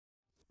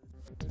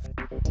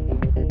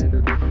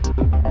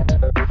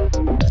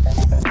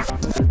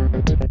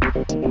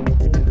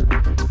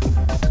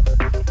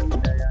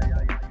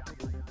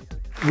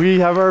We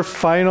have our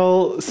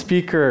final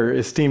speaker,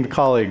 esteemed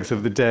colleagues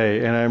of the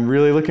day, and I'm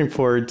really looking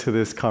forward to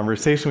this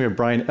conversation. We have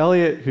Brian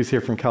Elliott, who's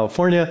here from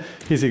California.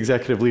 He's the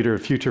executive leader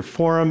of Future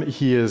Forum.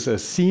 He is a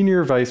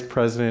senior vice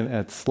president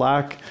at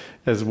Slack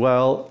as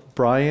well.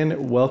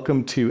 Brian,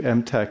 welcome to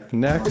EmTech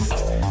Next.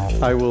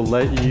 I will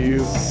let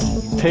you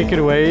take it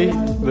away.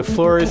 The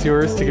floor is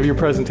yours to give your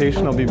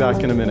presentation. I'll be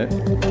back in a minute.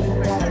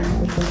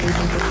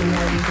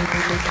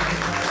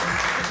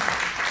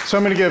 So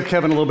I'm going to give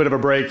Kevin a little bit of a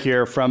break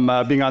here from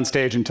being on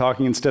stage and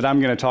talking. Instead, I'm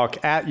going to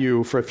talk at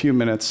you for a few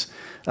minutes.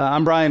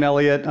 I'm Brian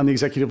Elliott. I'm the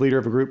executive leader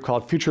of a group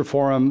called Future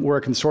Forum. We're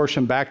a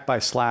consortium backed by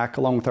Slack,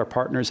 along with our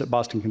partners at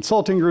Boston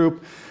Consulting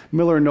Group,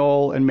 Miller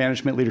Knoll, and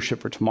Management Leadership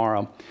for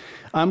Tomorrow.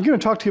 I'm going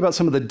to talk to you about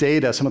some of the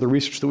data, some of the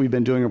research that we've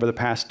been doing over the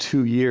past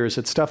 2 years.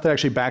 It's stuff that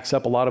actually backs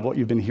up a lot of what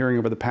you've been hearing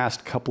over the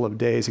past couple of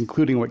days,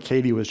 including what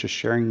Katie was just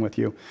sharing with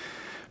you.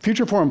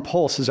 Future Forum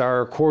Pulse is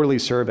our quarterly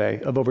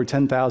survey of over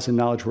 10,000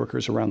 knowledge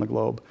workers around the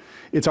globe.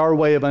 It's our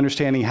way of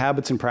understanding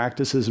habits and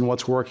practices and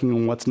what's working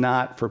and what's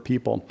not for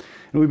people.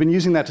 And we've been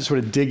using that to sort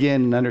of dig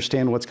in and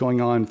understand what's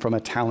going on from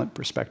a talent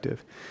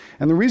perspective.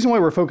 And the reason why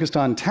we're focused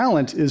on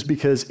talent is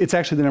because it's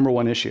actually the number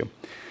one issue.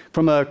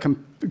 From a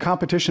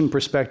competition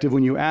perspective,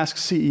 when you ask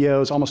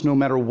CEOs, almost no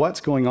matter what's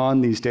going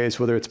on these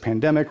days, whether it's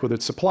pandemic, whether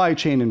it's supply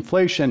chain,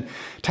 inflation,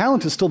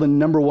 talent is still the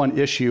number one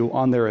issue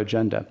on their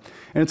agenda.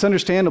 And it's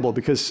understandable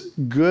because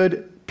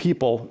good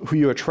people who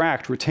you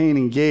attract, retain,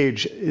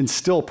 engage,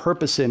 instill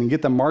purpose in, and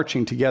get them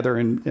marching together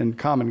in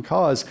common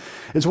cause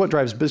is what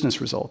drives business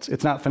results.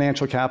 It's not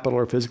financial capital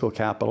or physical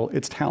capital,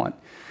 it's talent.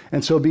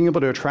 And so being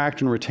able to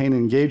attract and retain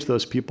and engage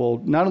those people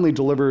not only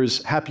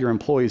delivers happier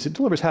employees, it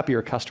delivers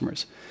happier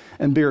customers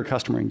and bigger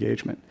customer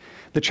engagement.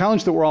 The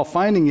challenge that we're all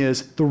finding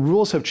is the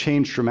rules have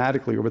changed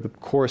dramatically over the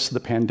course of the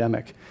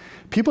pandemic.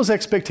 People's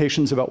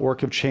expectations about work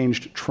have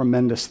changed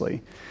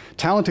tremendously.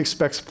 Talent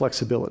expects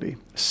flexibility.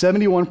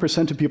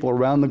 71% of people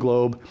around the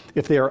globe,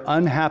 if they are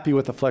unhappy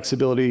with the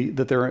flexibility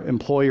that their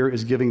employer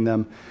is giving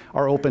them,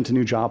 are open to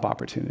new job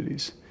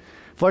opportunities.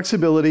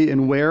 Flexibility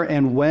in where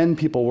and when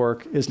people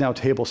work is now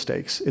table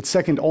stakes. It's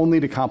second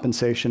only to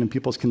compensation and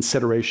people's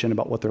consideration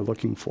about what they're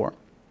looking for.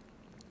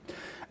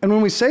 And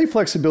when we say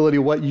flexibility,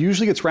 what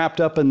usually gets wrapped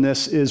up in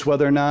this is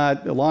whether or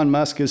not Elon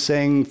Musk is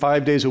saying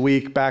 5 days a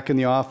week back in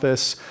the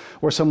office,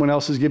 or someone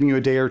else is giving you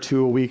a day or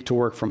two a week to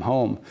work from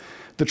home.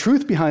 The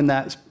truth behind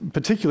that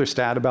particular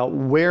stat about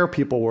where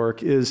people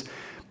work is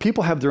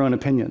people have their own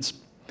opinions.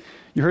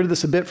 You heard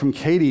this a bit from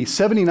Katie.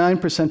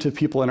 79% of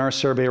people in our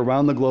survey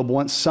around the globe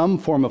want some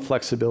form of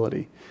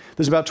flexibility.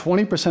 There's about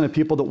 20% of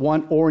people that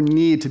want or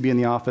need to be in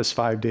the office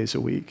 5 days a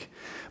week.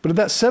 But of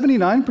that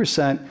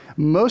 79%,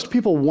 most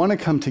people want to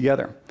come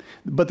together.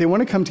 But they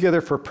want to come together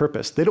for a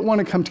purpose. They don't want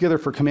to come together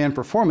for command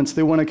performance.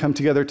 They want to come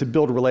together to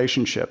build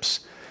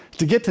relationships,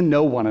 to get to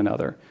know one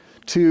another,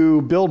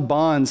 to build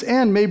bonds,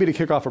 and maybe to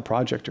kick off a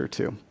project or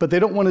two. But they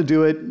don't want to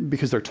do it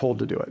because they're told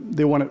to do it.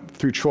 They want it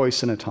through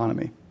choice and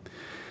autonomy.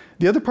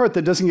 The other part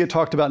that doesn't get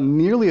talked about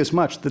nearly as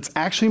much, that's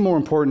actually more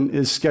important,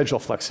 is schedule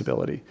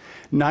flexibility.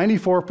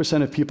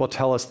 94% of people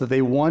tell us that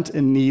they want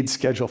and need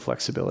schedule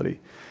flexibility.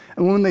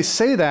 And when they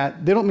say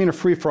that, they don't mean a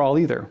free-for-all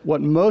either.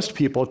 What most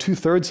people,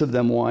 2/3 of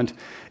them, want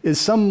is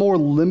some more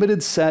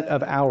limited set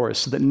of hours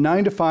so that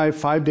 9 to 5,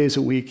 5 days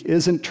a week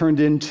isn't turned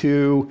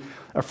into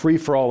a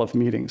free-for-all of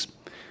meetings.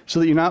 So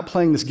that you're not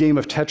playing this game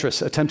of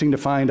Tetris, attempting to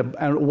find a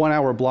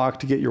 1-hour block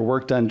to get your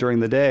work done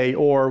during the day,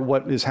 or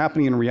what is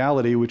happening in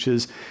reality, which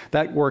is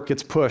that work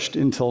gets pushed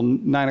until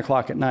 9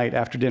 o'clock at night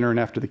after dinner and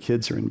after the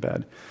kids are in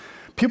bed.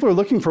 People are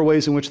looking for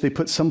ways in which they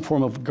put some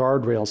form of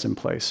guardrails in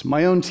place.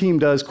 My own team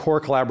does core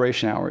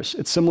collaboration hours.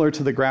 It's similar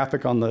to the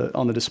graphic on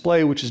the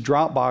display, which is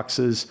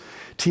Dropbox's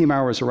team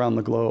hours around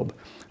the globe.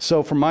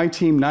 So for my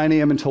team, 9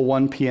 a.m. until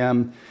 1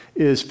 p.m.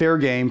 is fair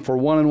game for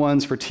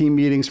one-on-ones, for team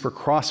meetings, for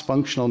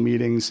cross-functional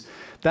meetings.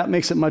 That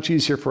makes it much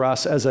easier for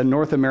us as a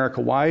North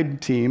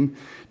America-wide team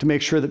to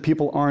make sure that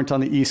people aren't on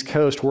the East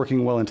Coast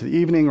working well into the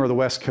evening or the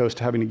West Coast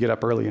having to get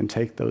up early and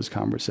take those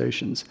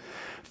conversations.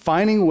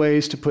 Finding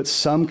ways to put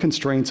some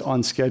constraints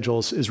on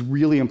schedules is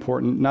really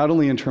important, not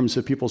only in terms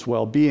of people's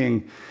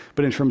well-being,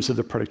 but in terms of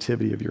the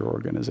productivity of your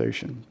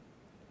organization.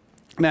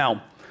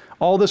 Now,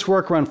 all this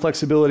work around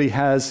flexibility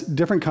has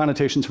different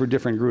connotations for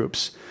different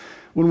groups.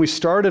 When we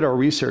started our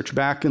research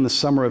back in the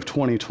summer of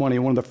 2020,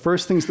 one of the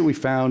first things that we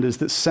found is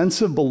that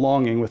sense of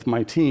belonging with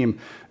my team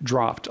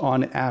dropped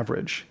on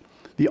average.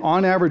 The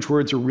on average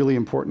words are really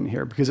important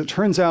here because it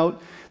turns out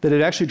that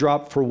it actually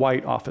dropped for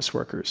white office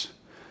workers.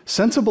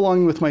 Sense of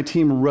belonging with my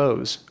team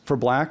rose for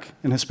Black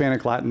and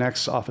Hispanic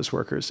Latinx office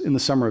workers in the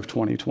summer of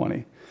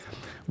 2020.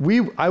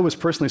 I was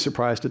personally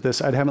surprised at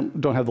this. I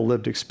don't have the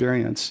lived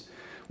experience.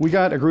 We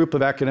got a group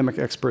of academic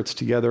experts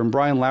together, and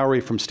Brian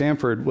Lowry from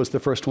Stanford was the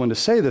first one to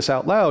say this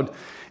out loud.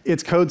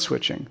 It's code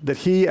switching, that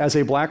he, as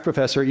a Black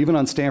professor, even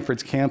on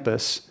Stanford's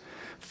campus,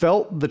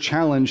 felt the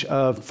challenge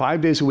of 5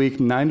 days a week,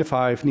 9 to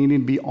 5, needing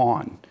to be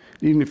on,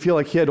 needing to feel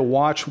like he had to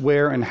watch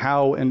where and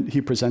how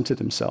he presented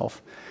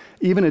himself.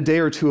 Even a day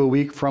or two a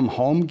week from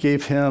home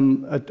gave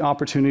him an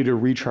opportunity to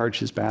recharge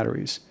his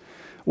batteries.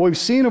 What we've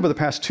seen over the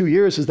past 2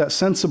 years is that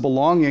sense of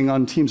belonging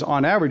on teams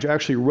on average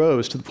actually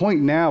rose to the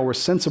point now where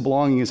sense of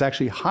belonging is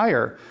actually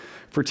higher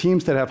for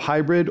teams that have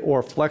hybrid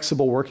or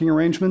flexible working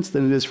arrangements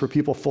than it is for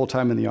people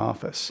full-time in the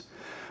office.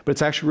 But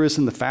it's actually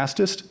risen the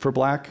fastest for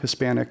Black,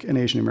 Hispanic, and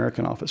Asian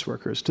American office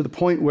workers, to the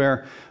point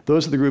where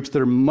those are the groups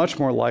that are much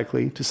more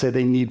likely to say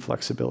they need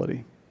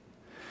flexibility.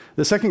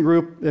 The second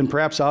group, and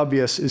perhaps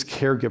obvious, is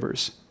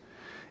caregivers.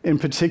 In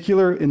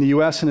particular, in the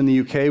US and in the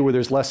UK, where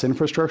there's less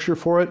infrastructure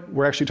for it,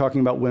 we're actually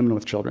talking about women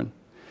with children.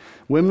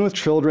 Women with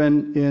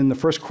children, in the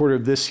first quarter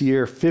of this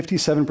year,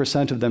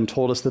 57% of them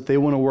told us that they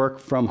want to work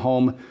from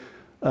home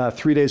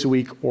 3 days a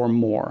week or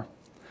more.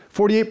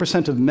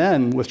 48% of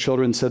men with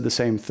children said the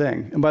same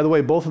thing. And by the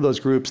way, both of those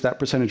groups, that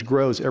percentage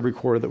grows every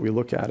quarter that we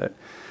look at it.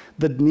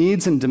 The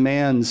needs and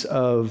demands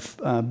of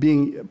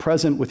being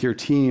present with your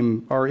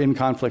team are in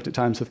conflict at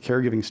times with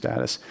caregiving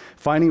status.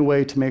 Finding a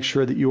way to make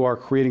sure that you are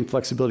creating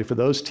flexibility for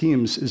those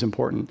teams is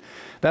important.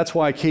 That's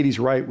why Katie's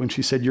right when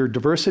she said your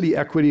diversity,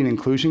 equity, and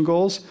inclusion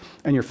goals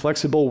and your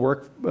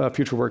flexible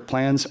future work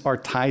plans are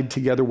tied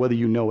together whether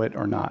you know it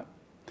or not.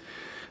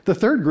 The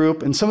third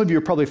group, and some of you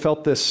have probably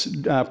felt this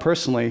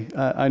personally,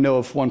 I know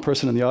of one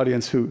person in the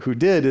audience who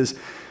did, is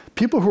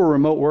people who were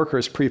remote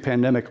workers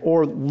pre-pandemic,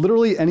 or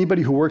literally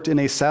anybody who worked in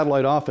a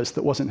satellite office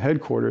that wasn't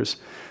headquarters,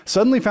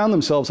 suddenly found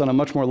themselves on a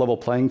much more level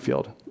playing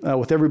field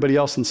with everybody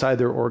else inside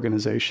their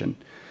organization.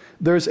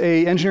 There's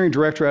an engineering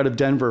director out of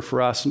Denver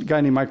for us, a guy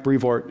named Mike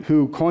Brevoort,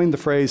 who coined the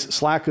phrase,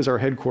 Slack is our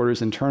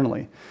headquarters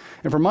internally.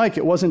 And for Mike,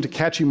 it wasn't a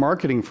catchy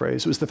marketing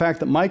phrase. It was the fact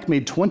that Mike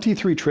made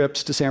 23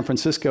 trips to San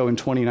Francisco in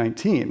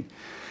 2019.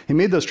 He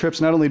made those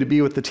trips not only to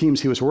be with the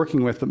teams he was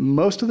working with, but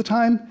most of the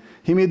time,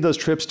 he made those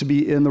trips to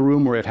be in the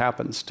room where it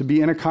happens, to be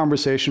in a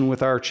conversation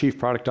with our chief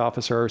product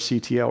officer, our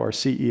CTO, our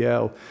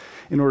CEO,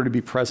 in order to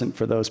be present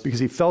for those, because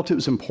he felt it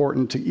was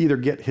important to either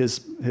get his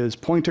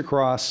point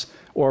across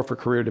or for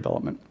career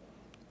development.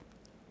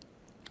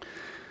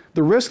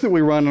 The risk that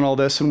we run in all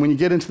this, and when you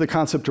get into the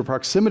concept of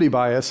proximity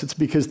bias, it's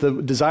because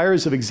the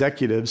desires of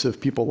executives,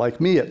 of people like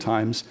me at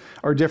times,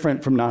 are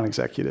different from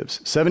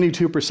non-executives.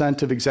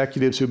 72% of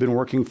executives who've been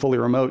working fully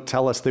remote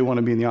tell us they want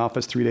to be in the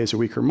office 3 days a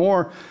week or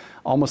more,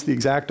 almost the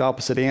exact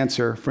opposite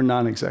answer for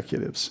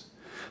non-executives.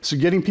 So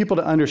getting people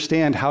to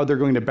understand how they're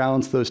going to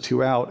balance those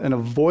two out and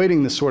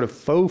avoiding this sort of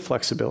faux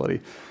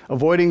flexibility,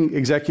 avoiding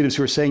executives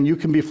who are saying you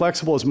can be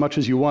flexible as much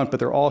as you want, but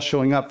they're all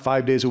showing up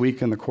 5 days a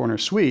week in the corner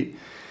suite,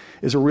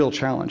 is a real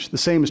challenge. The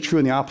same is true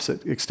in the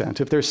opposite extent.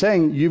 If they're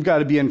saying you've got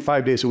to be in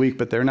 5 days a week,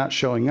 but they're not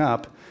showing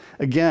up,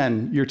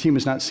 again, your team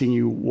is not seeing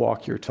you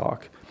walk your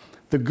talk.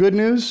 The good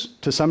news,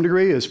 to some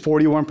degree, is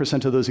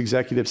 41% of those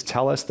executives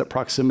tell us that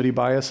proximity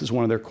bias is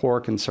one of their core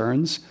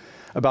concerns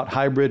about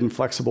hybrid and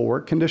flexible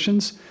work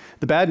conditions.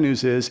 The bad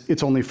news is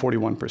it's only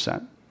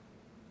 41%.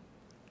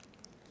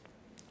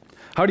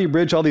 How do you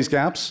bridge all these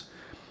gaps?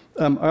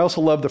 I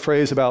also love the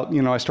phrase about,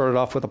 I started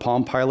off with a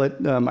Palm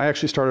Pilot. I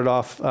actually started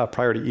off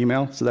prior to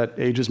email, so that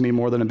ages me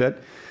more than a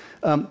bit.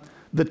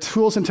 The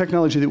tools and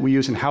technology that we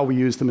use and how we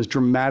use them has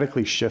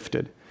dramatically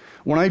shifted.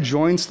 When I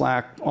joined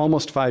Slack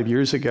almost 5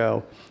 years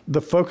ago, the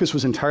focus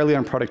was entirely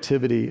on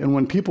productivity. And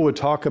when people would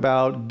talk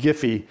about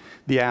Giphy,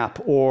 the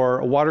app, or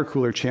a water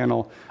cooler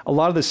channel, a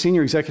lot of the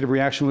senior executive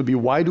reaction would be,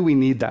 why do we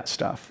need that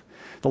stuff?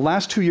 The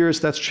last 2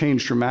 years, that's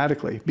changed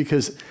dramatically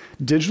because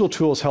digital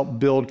tools help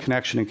build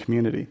connection and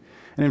community.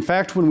 And in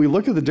fact, when we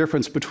look at the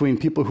difference between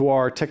people who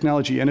are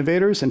technology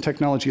innovators and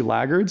technology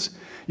laggards,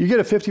 you get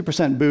a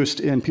 50% boost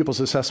in people's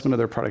assessment of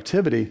their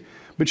productivity,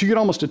 but you get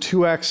almost a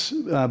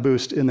 2x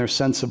boost in their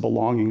sense of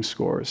belonging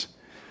scores.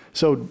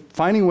 So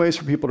finding ways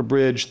for people to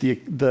bridge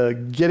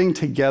the getting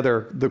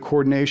together, the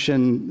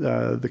coordination,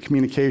 the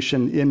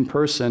communication in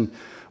person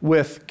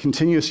with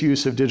continuous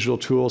use of digital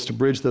tools to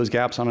bridge those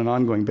gaps on an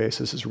ongoing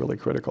basis is really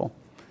critical.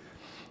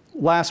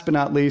 Last but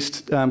not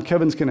least,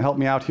 Kevin's going to help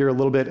me out here a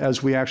little bit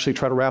as we actually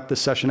try to wrap this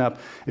session up.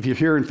 If you're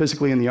here and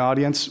physically in the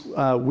audience,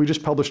 we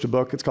just published a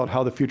book. It's called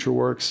How the Future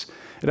Works.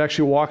 It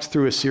actually walks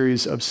through a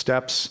series of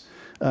steps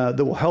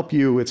that will help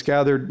you. It's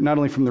gathered not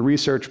only from the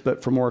research,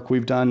 but from work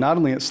we've done, not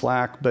only at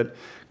Slack, but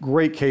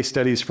great case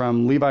studies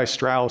from Levi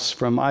Strauss,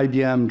 from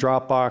IBM,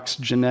 Dropbox,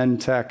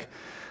 Genentech,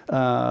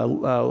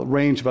 a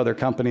range of other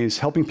companies,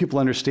 helping people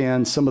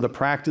understand some of the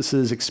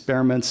practices,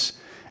 experiments,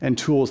 and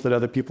tools that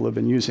other people have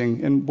been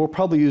using. And we'll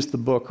probably use the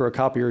book or a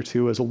copy or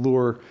two as a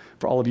lure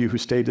for all of you who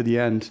stayed to the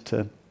end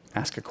to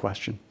ask a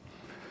question.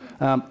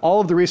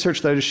 All of the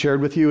research that I just shared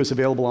with you is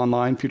available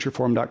online,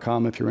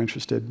 futureforum.com, if you're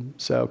interested.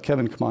 So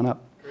Kevin, come on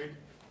up. Great.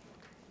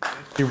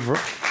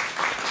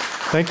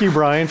 Thank you,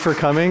 Brian, for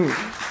coming.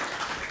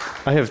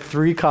 I have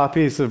 3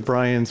 copies of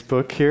Brian's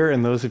book here,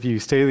 and those of you who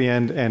stay to the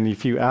end, and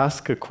if you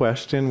ask a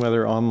question,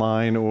 whether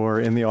online or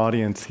in the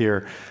audience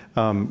here,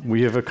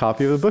 we have a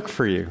copy of the book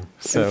for you.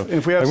 So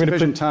if we have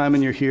sufficient time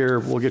and you're here,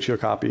 we'll get you a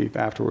copy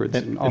afterwards.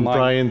 And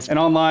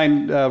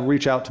online,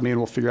 reach out to me and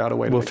we'll figure out a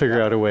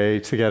way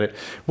to get it.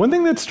 One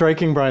thing that's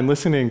striking, Brian,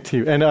 listening to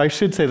you, and I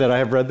should say that I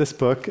have read this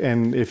book,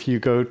 and if you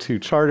go to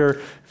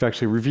Charter, we've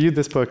actually reviewed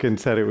this book and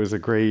said it was a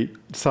great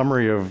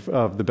summary of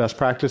the best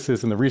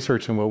practices and the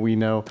research and what we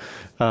know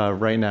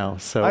right now.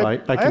 So I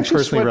can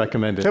personally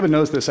recommend it. Kevin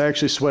knows this. I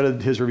actually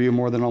sweated his review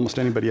more than almost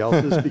anybody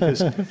else's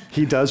because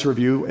he does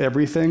review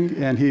everything,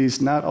 and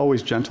he's not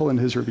always gentle in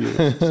his reviews.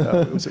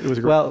 So it was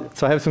a great review.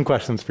 So I have some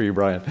questions for you,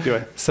 Brian. Do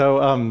it.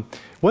 So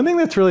one thing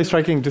that's really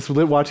striking, just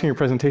watching your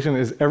presentation,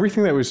 is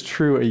everything that was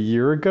true a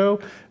year ago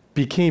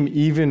became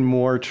even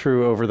more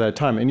true over that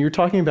time. And you're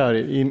talking about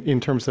it in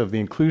terms of the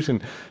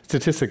inclusion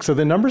statistics. So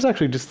the numbers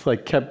actually just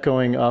kept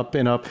going up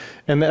and up.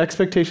 And the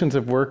expectations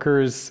of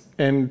workers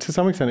and to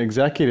some extent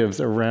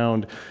executives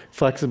around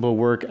flexible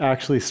work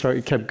actually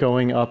kept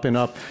going up and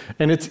up.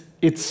 And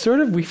it's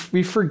sort of,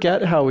 we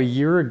forget how a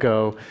year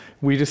ago,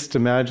 we just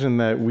imagined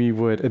that we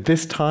would, at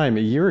this time,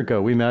 a year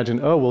ago, we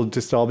imagined, we'll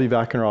just all be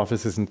back in our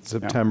offices in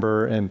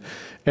September. Yeah.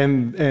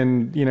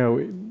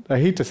 And I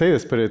hate to say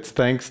this, but it's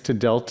thanks to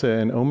Delta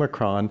and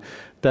Omicron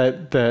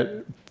that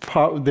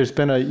there's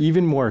been an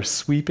even more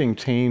sweeping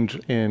change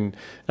in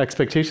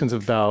expectations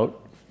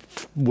about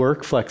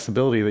work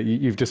flexibility that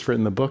you've just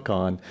written the book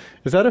on.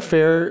 Is that a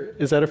fair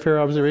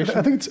observation?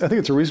 I think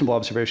it's a reasonable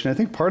observation. I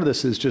think part of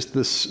this is just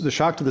the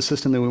shock to the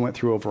system that we went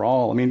through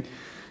overall. I mean,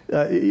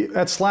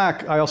 at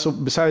Slack, I also,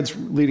 besides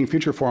leading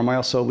Future Forum, I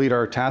also lead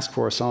our task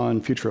force on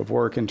future of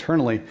work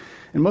internally.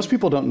 And most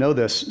people don't know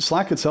this.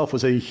 Slack itself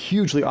was a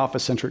hugely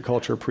office-centric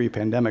culture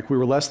pre-pandemic. We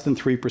were less than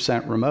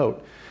 3%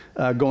 remote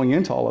going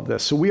into all of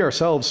this. So we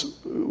ourselves,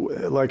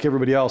 like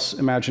everybody else,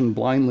 imagined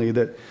blindly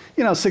that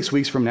 6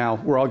 weeks from now,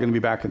 we're all going to be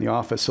back in the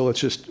office. So let's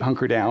just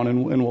hunker down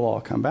and we'll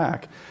all come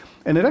back.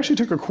 And it actually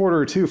took a quarter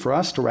or two for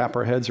us to wrap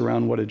our heads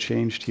around what had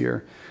changed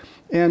here.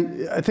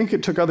 And I think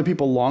it took other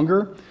people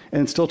longer,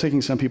 and it's still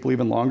taking some people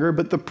even longer.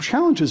 But the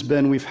challenge has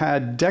been we've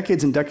had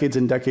decades and decades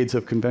and decades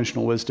of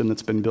conventional wisdom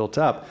that's been built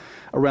up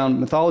around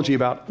mythology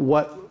about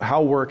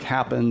how work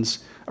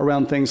happens,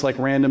 around things like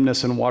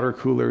randomness and water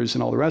coolers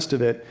and all the rest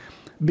of it,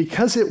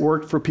 because it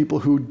worked for people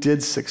who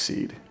did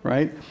succeed,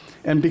 right?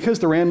 And because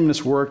the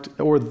randomness worked,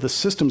 or the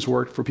systems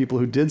worked for people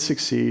who did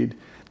succeed,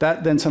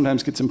 that then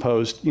sometimes gets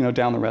imposed,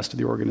 down the rest of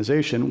the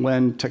organization.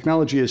 When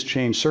technology has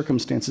changed,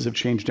 circumstances have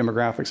changed,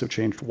 demographics have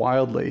changed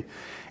wildly,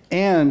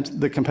 and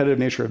the competitive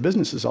nature of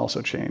business has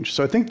also changed.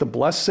 So I think the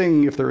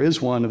blessing, if there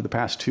is one, of the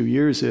past 2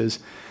 years is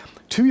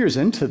 2 years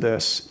into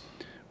this,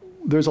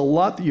 there's a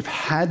lot that you've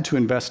had to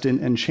invest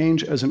in and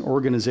change as an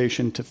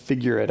organization to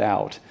figure it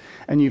out.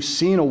 And you've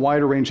seen a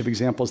wider range of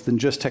examples than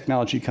just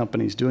technology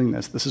companies doing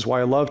this. This is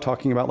why I love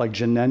talking about like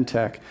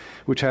Genentech,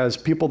 which has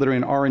people that are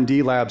in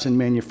R&D labs in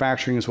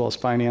manufacturing as well as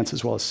finance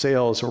as well as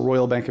sales, or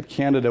Royal Bank of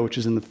Canada, which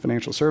is in the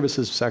financial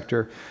services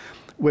sector,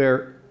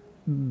 where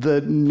the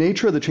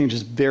nature of the change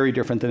is very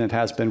different than it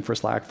has been for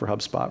Slack, for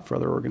HubSpot, for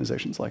other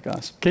organizations like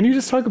us. Can you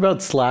just talk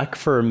about Slack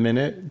for a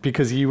minute?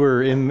 Because you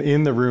were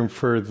in the room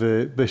for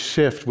the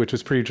shift, which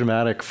was pretty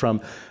dramatic,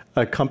 from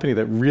a company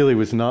that really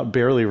was not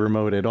barely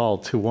remote at all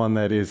to one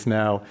that is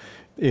now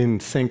in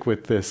sync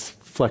with this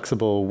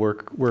flexible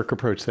work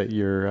approach that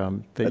you're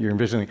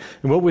envisioning.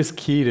 And what was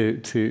key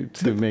to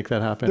make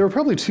that happen? There were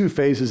probably 2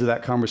 phases of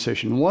that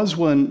conversation.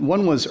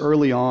 One was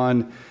early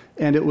on,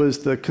 and it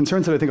was the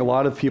concerns that I think a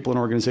lot of people in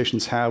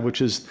organizations have,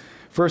 which is,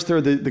 first, there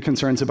are the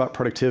concerns about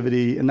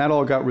productivity, and that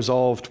all got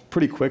resolved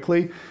pretty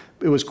quickly.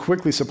 It was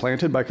quickly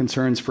supplanted by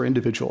concerns for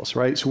individuals,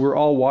 right? So we're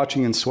all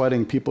watching and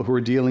sweating people who are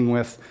dealing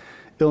with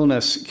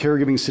illness,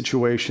 caregiving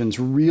situations,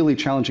 really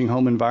challenging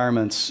home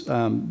environments,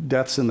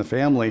 deaths in the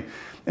family,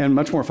 and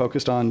much more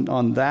focused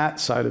on that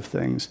side of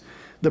things.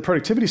 The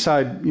productivity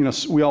side,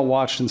 we all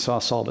watched and saw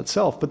solve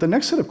itself, but the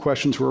next set of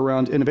questions were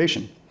around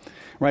innovation.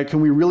 Right?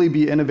 Can we really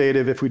be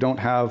innovative if we don't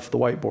have the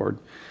whiteboard?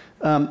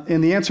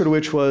 And the answer to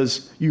which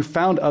was, you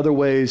found other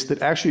ways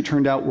that actually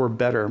turned out were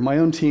better. My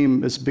own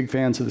team is big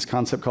fans of this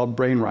concept called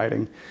brain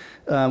writing,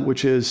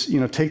 which is,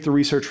 take the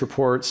research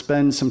report,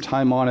 spend some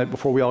time on it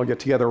before we all get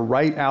together,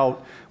 write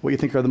out what you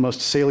think are the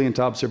most salient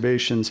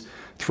observations,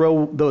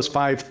 throw those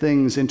 5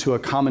 things into a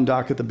common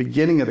doc at the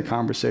beginning of the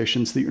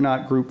conversation so that you're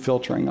not group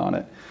filtering on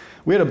it.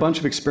 We had a bunch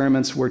of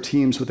experiments where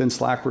teams within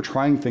Slack were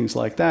trying things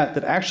like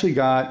that actually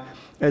got,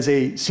 as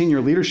a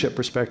senior leadership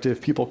perspective,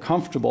 people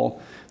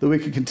comfortable that we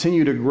could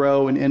continue to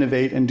grow and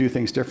innovate and do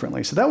things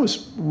differently. So that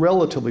was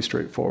relatively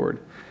straightforward.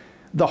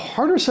 The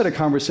harder set of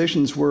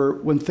conversations were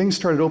when things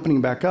started opening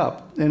back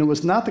up. And it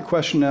was not the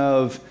question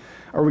of,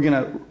 are we going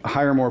to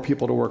hire more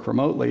people to work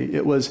remotely?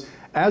 It was,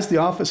 as the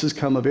offices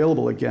come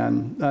available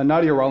again,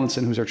 Nadia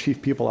Rawlinson, who's our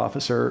chief people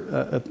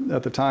officer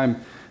at the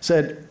time,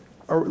 said,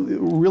 a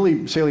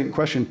really salient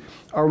question,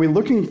 are we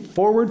looking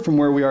forward from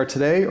where we are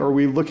today, or are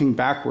we looking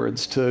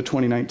backwards to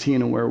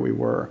 2019 and where we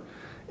were?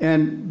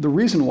 And the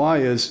reason why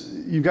is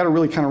you've got to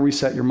really kind of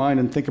reset your mind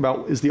and think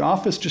about, is the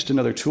office just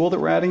another tool that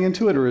we're adding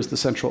into it, or is the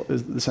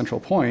central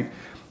point?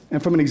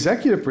 And from an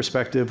executive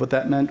perspective, what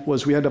that meant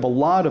was we had to have a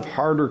lot of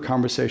harder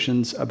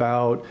conversations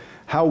about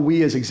how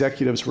we as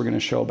executives were going to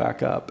show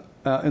back up.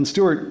 And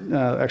Stuart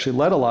actually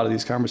led a lot of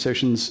these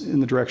conversations in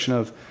the direction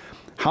of,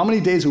 how many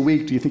days a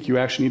week do you think you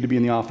actually need to be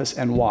in the office,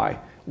 and why?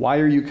 Why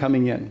are you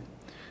coming in?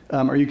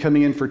 Are you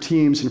coming in for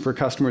teams and for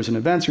customers and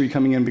events, or are you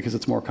coming in because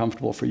it's more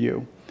comfortable for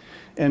you?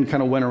 And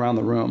kind of went around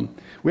the room.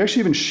 We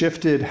actually even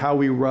shifted how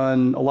we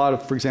run a lot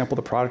of, for example,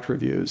 the product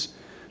reviews.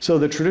 So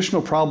the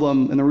traditional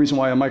problem, and the reason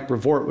why a Mike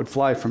Brevoort would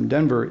fly from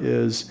Denver,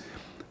 is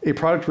a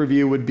product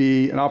review would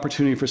be an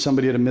opportunity for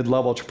somebody at a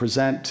mid-level to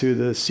present to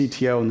the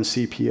CTO and the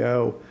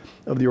CPO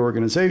of the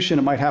organization.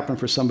 It might happen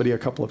for somebody a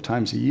couple of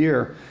times a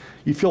year.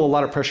 You feel a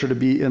lot of pressure to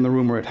be in the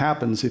room where it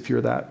happens if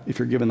you're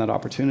given that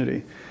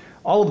opportunity.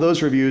 All of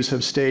those reviews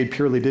have stayed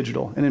purely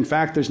digital. And in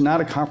fact, there's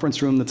not a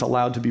conference room that's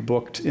allowed to be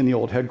booked in the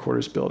old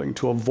headquarters building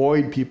to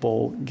avoid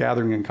people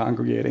gathering and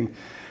congregating,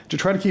 to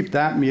try to keep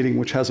that meeting,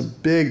 which has a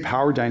big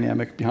power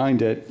dynamic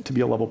behind it, to be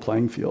a level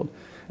playing field.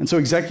 And so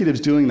executives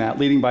doing that,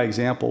 leading by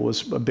example,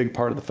 was a big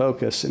part of the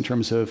focus in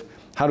terms of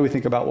how do we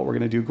think about what we're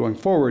going to do going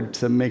forward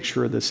to make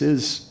sure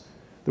that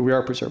we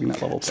are preserving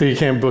that level. So you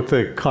can't book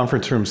the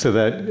conference room so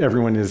that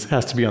everyone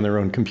has to be on their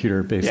own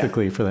computer,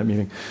 basically, for that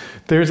meeting.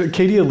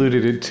 Katie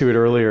alluded to it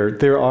earlier.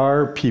 There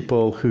are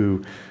people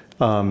who,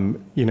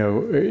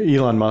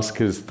 Elon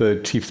Musk is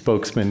the chief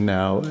spokesman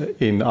now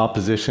in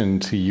opposition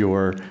to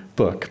your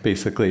book,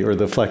 basically, or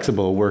the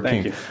flexible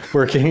working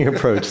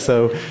approach.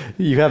 So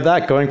you have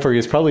that going for you.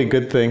 It's probably a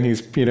good thing.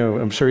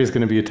 I'm sure he's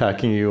going to be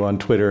attacking you on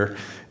Twitter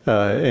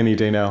any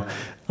day now.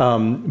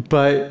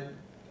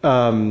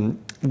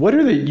 What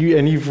are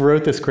you've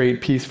wrote this great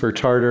piece for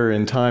Charter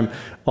and Time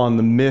on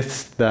the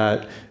myths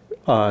that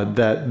what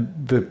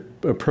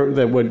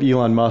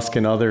Elon Musk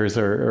and others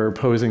are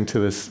opposing to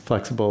this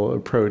flexible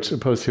approach,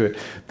 opposed to it,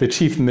 the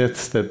chief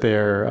myths that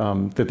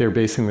they're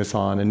basing this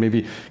on, and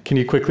maybe can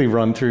you quickly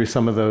run through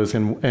some of those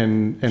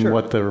and Sure.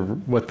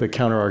 what the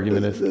counter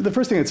argument is? The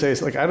first thing I'd say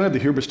is, I don't have the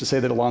hubris to say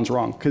that Elon's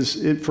wrong, because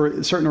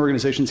for certain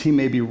organizations he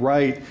may be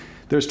right.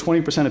 There's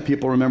 20% of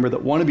people, remember,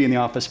 that want to be in the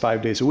office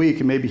 5 days a week,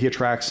 and maybe he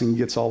attracts and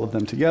gets all of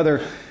them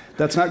together.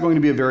 That's not going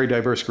to be a very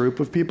diverse group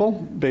of people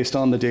based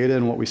on the data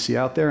and what we see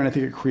out there, and I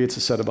think it creates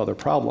a set of other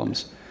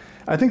problems.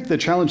 I think the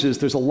challenge is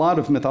there's a lot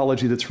of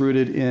mythology that's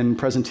rooted in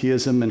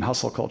presenteeism and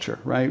hustle culture,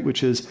 right?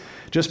 Which is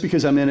just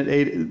because I'm in at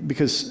 8,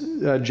 because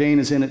Jane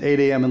is in at 8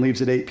 a.m. and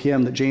leaves at 8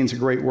 p.m., that Jane's a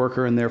great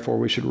worker and therefore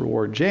we should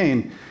reward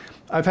Jane.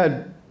 I've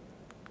had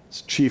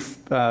chief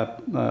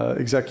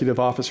executive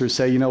officers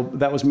say,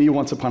 that was me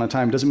once upon a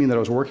time. Doesn't mean that I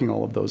was working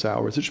all of those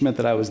hours. It just meant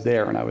that I was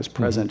there and I was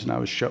present and I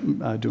was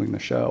doing the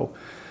show.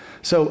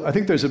 So I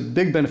think there's a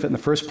big benefit in the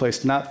first place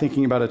to not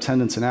thinking about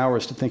attendance and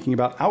hours, to thinking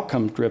about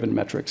outcome-driven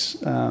metrics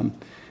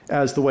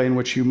as the way in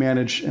which you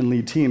manage and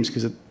lead teams,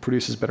 because it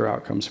produces better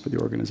outcomes for the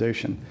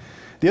organization.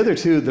 The other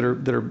two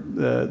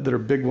that are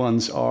big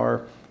ones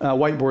are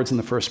whiteboards in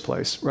the first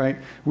place, right?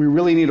 We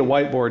really need a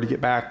whiteboard to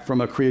get back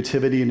from a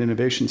creativity and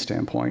innovation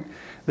standpoint.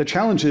 The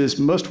challenge is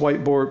most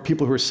whiteboard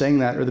people who are saying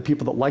that are the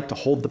people that like to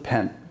hold the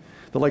pen,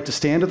 that like to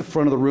stand at the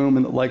front of the room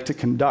and that like to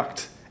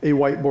conduct a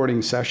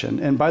whiteboarding session.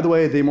 And by the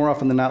way, they more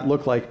often than not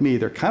look like me.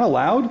 They're kind of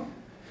loud.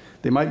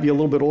 They might be a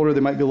little bit older. They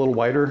might be a little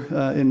whiter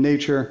in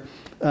nature.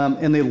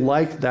 And they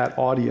like that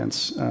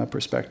audience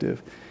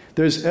perspective.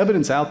 There's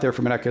evidence out there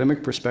from an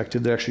academic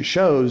perspective that actually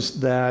shows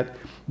that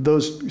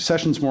those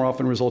sessions more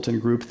often result in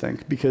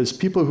groupthink, because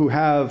people who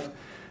have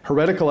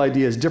heretical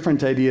ideas,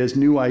 different ideas,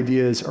 new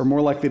ideas are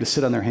more likely to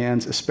sit on their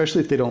hands, especially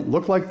if they don't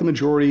look like the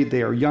majority,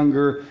 they are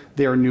younger,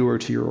 they are newer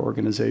to your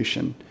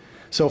organization.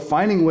 So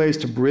finding ways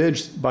to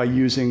bridge by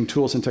using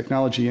tools and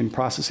technology and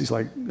processes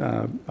like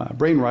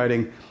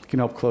brainwriting can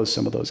help close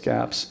some of those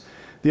gaps.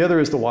 The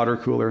other is the water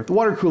cooler. The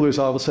water cooler has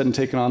all of a sudden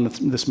taken on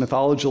this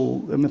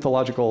mythological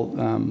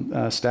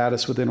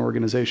status within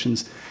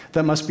organizations.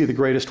 That must be the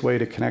greatest way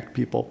to connect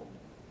people.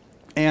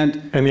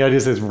 And the idea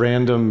is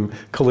random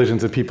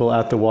collisions of people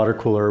at the water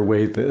cooler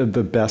where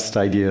the best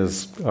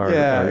ideas are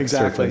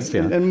exactly. surfaced.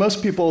 Yeah. And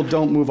most people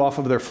don't move off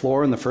of their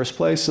floor in the first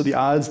place, so the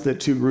odds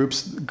that two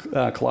groups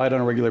collide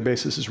on a regular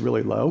basis is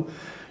really low.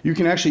 You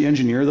can actually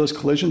engineer those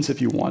collisions if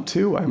you want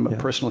to. I'm a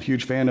personal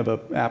huge fan of an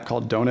app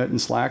called Donut in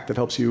Slack that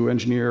helps you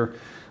engineer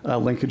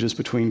linkages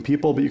between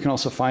people, but you can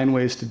also find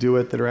ways to do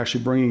it that are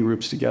actually bringing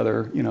groups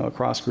together,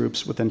 across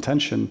groups with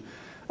intention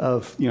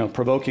of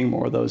provoking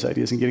more of those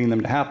ideas and getting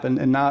them to happen,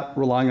 and not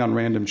relying on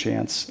random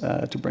chance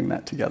to bring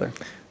that together.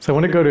 So I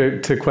want to go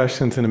to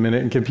questions in a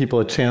minute and give people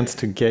a chance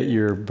to get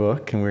your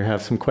book, and we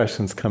have some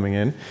questions coming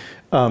in.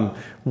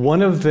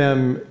 One of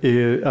them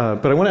is,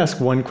 but I want to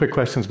ask one quick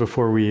question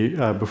before we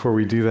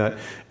do that,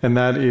 and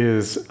that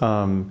is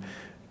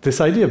this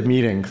idea of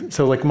meetings.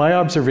 So like my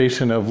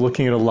observation of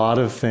looking at a lot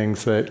of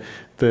things, that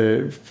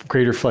the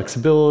greater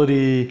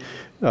flexibility,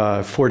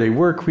 4-day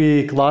work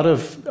week, a lot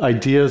of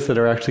ideas that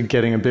are actually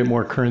getting a bit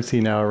more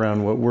currency now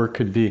around what work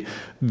could be.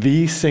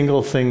 The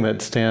single thing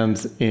that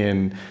stands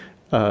in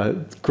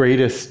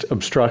greatest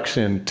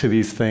obstruction to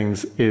these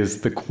things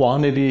is the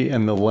quantity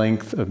and the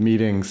length of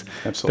meetings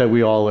that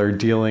we all are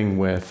dealing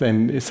with.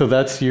 And so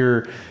that's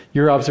your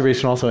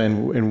observation also.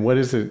 And what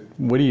is it?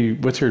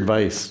 What's your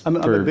advice? I'm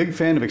a big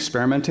fan of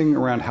experimenting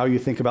around how you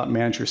think about and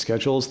manage your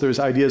schedules. There's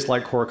ideas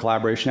like core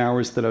collaboration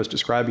hours that I was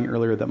describing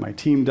earlier that my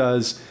team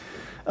does.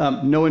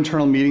 No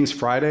internal meetings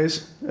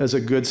Fridays as a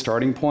good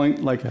starting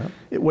point.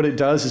 What it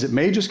does is it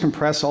may just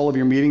compress all of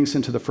your meetings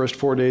into the first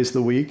 4 days of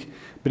the week,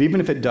 but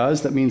even if it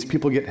does, that means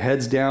people get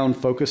heads down,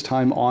 focus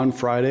time on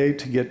Friday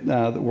to get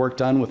the work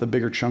done with a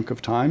bigger chunk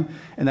of time,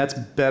 and that's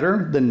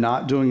better than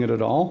not doing it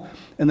at all.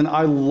 And then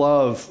I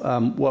love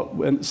what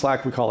in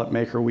Slack we call it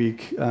Maker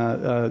Week.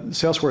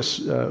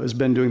 Salesforce has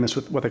been doing this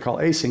with what they call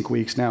async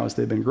weeks now as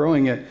they've been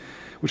growing it,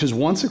 which is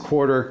once a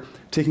quarter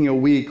taking a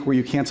week where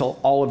you cancel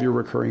all of your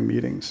recurring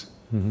meetings.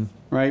 Mm-hmm.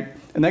 Right?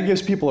 And that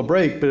gives people a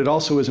break, but it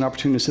also is an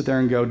opportunity to sit there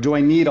and go, do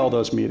I need all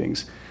those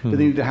meetings? Mm-hmm. Do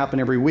they need to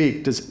happen every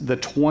week? Does the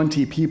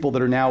 20 people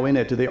that are now in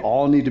it, do they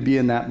all need to be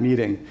in that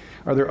meeting?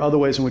 Are there other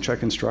ways in which I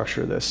can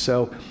structure this?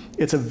 So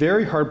it's a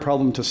very hard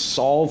problem to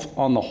solve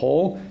on the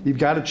whole. You've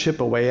got to chip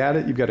away at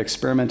it. You've got to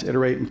experiment,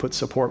 iterate, and put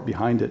support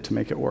behind it to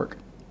make it work.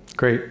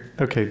 Great.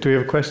 Okay, do we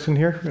have a question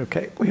here?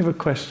 Okay, we have a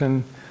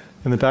question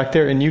in the back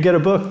there, and you get a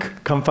book.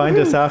 Come find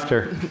us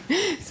after.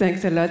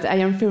 Thanks a lot. I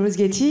am Ferouz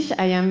Getich.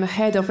 I am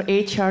head of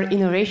HR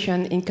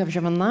innovation in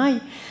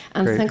Capgemini,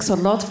 and Great. Thanks a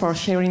lot for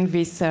sharing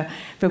this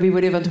very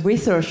relevant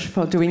research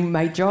for doing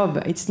my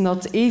job. It's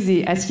not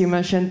easy, as you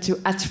mentioned, to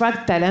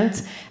attract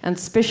talent, and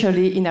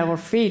especially in our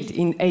field,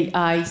 in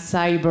AI,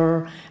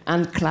 cyber,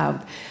 and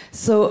cloud.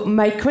 So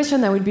my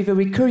question, I would be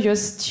very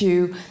curious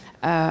to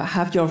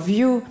have your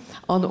view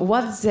on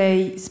what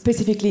they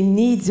specifically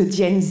need the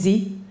Gen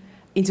Z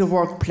in the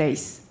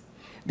workplace.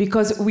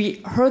 Because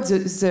we heard the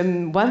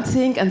one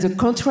thing and the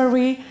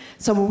contrary.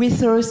 Some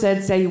research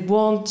said they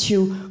want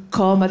to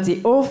come at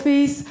the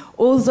office.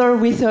 Other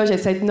research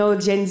said, no,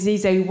 Gen Z,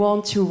 they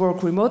want to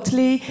work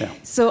remotely. Yeah.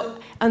 So,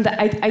 and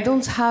I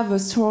don't have a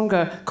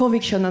stronger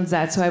conviction on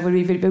that. So I will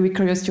be very, very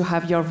curious to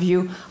have your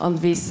view on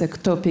this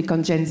topic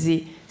on Gen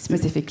Z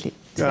specifically.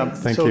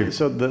 Thank you.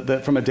 So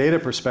from a data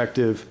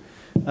perspective,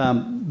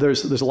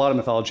 there's a lot of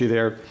mythology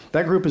there.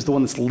 That group is the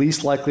one that's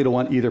least likely to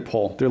want either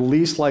pole. They're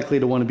least likely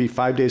to want to be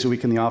 5 days a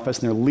week in the office,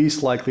 and they're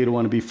least likely to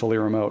want to be fully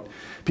remote.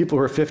 People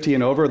who are 50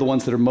 and over are the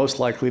ones that are most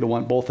likely to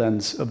want both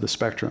ends of the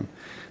spectrum.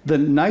 The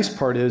nice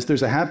part is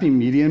there's a happy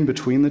median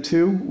between the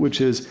two,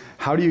 which is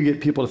how do you get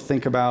people to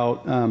think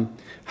about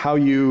how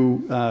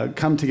you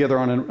come together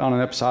on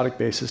an episodic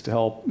basis to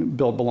help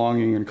build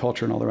belonging and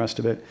culture and all the rest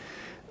of it.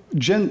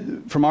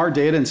 From our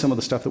data and some of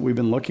the stuff that we've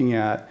been looking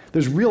at,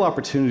 there's real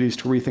opportunities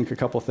to rethink a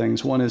couple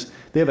things. One is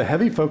they have a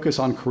heavy focus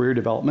on career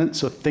development,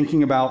 so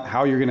thinking about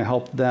how you're going to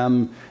help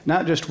them,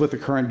 not just with the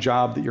current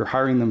job that you're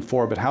hiring them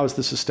for, but how is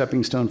this a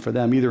stepping stone for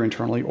them, either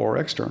internally or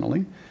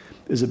externally,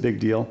 is a big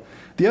deal.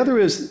 The other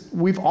is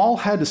we've all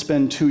had to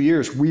spend 2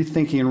 years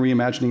rethinking and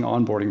reimagining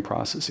onboarding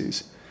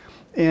processes.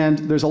 And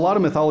there's a lot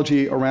of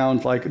mythology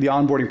around like the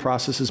onboarding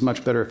process is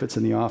much better if it's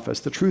in the office.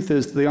 The truth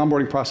is the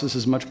onboarding process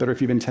is much better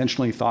if you've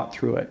intentionally thought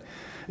through it.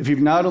 If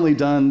you've not only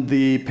done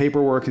the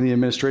paperwork and the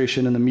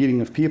administration and the meeting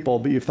of people,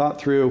 but you've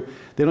thought through,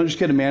 they don't just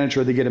get a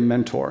manager, they get a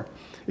mentor.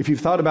 If you've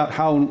thought about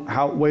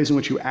how ways in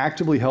which you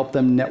actively help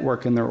them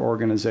network in their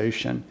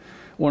organization.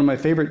 One of my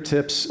favorite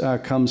tips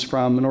comes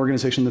from an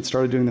organization that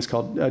started doing this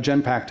called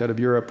Genpact out of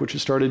Europe, which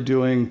has started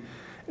doing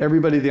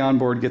everybody at the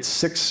onboard gets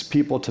 6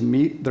 people to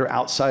meet. They're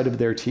outside of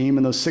their team,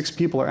 and those 6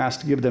 people are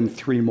asked to give them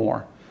 3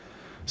 more.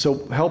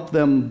 So help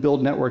them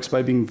build networks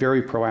by being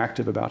very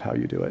proactive about how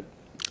you do it.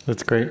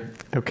 That's great.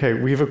 Okay,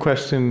 we have a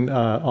question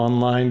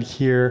online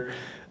here.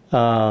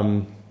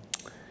 It's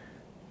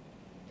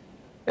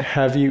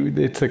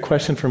a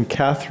question from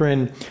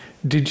Catherine.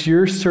 Did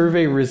your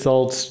survey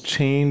results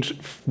change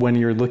when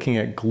you're looking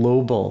at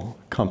global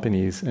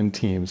companies and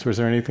teams? Was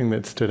there anything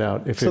that stood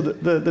out?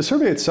 The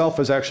survey itself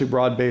is actually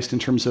broad-based in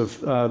terms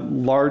of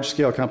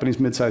large-scale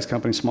companies, mid-sized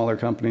companies, smaller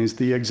companies.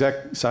 The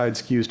exec side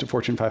skews to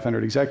Fortune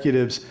 500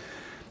 executives.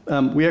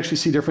 We actually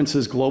see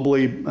differences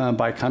globally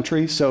by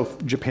country. So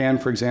Japan,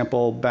 for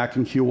example, back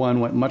in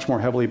Q1 went much more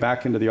heavily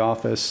back into the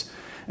office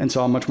and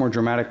saw a much more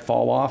dramatic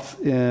fall off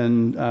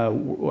in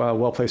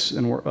well-place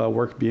and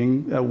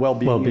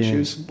well-being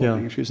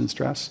issues and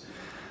stress.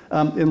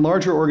 In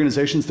larger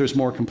organizations, there's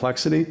more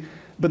complexity.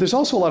 But there's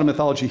also a lot of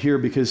mythology here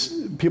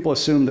because people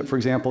assume that, for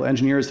example,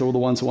 engineers are the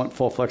ones who want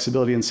full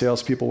flexibility and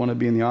salespeople want to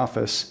be in the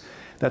office.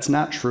 That's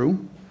not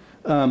true.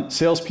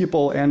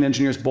 Salespeople and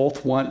engineers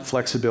both want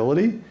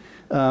flexibility.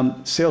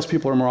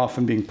 Salespeople are more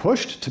often being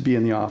pushed to be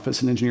in the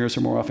office, and engineers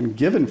are more often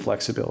given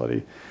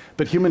flexibility.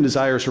 But human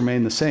desires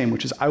remain the same,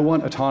 which is I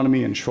want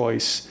autonomy and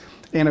choice,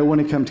 and I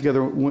want to come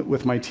together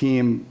with my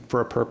team for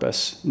a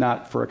purpose,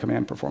 not for a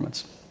command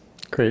performance.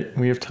 Great.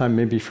 We have time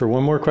maybe for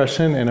one more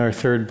question in our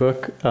third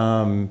book.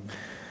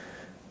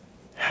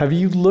 Have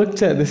you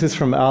looked at, this is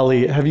from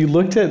Ali, have you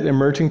looked at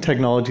emerging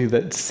technology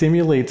that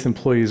simulates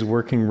employees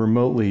working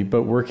remotely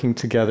but working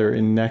together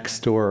in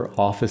next door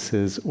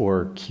offices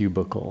or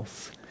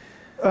cubicles?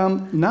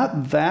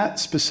 Not that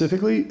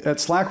specifically. At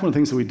Slack, one of the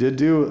things that we did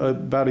do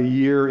about a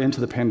year into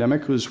the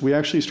pandemic was we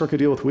actually struck a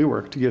deal with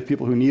WeWork to give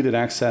people who needed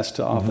access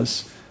to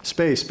office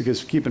space,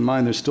 because keep in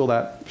mind, there's still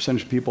that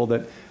percentage of people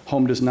that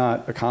home does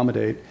not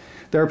accommodate.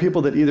 There are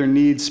people that either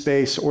need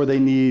space or they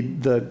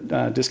need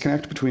the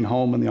disconnect between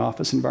home and the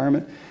office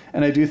environment.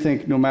 And I do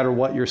think no matter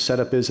what your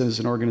setup is as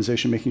an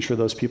organization, making sure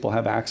those people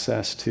have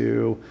access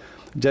to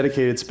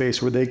dedicated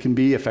space where they can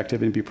be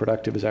effective and be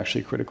productive is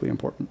actually critically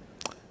important.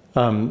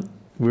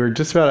 We're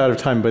just about out of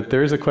time, but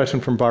there is a question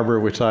from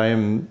Barbara which I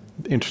am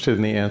interested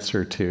in the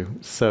answer to.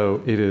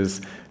 So it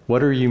is,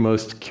 what are you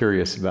most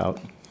curious about?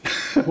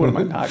 What am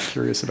I not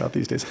curious about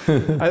these days?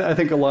 I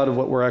think a lot of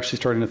what we're actually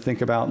starting to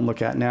think about and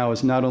look at now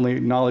is not only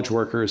knowledge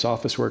workers,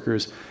 office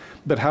workers,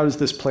 but how does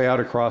this play out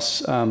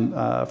across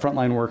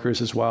frontline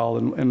workers as well?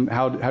 And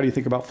how do you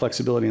think about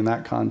flexibility in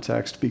that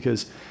context?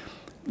 Because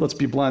let's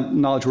be blunt,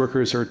 knowledge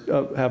workers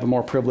have a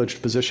more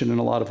privileged position in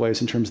a lot of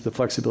ways in terms of the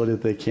flexibility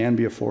that they can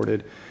be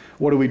afforded.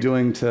 What are we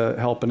doing to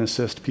help and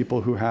assist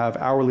people who have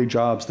hourly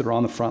jobs that are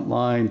on the front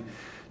line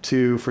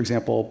to, for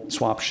example,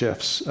 swap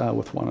shifts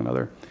with one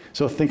another?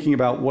 So thinking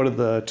about what are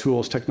the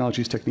tools,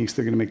 technologies, techniques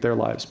that are going to make their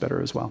lives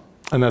better as well.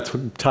 And that's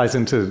what ties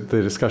into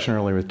the discussion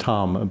earlier with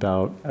Tom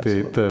about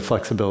the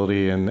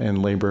flexibility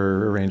and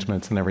labor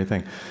arrangements and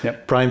everything.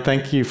 Yep. Brian,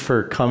 thank you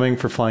for coming,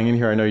 for flying in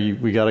here. I know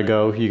we got to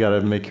go. You got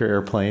to make your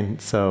airplane.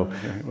 So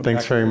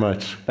thanks very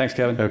much. Thanks,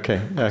 Kevin.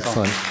 Okay,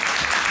 excellent.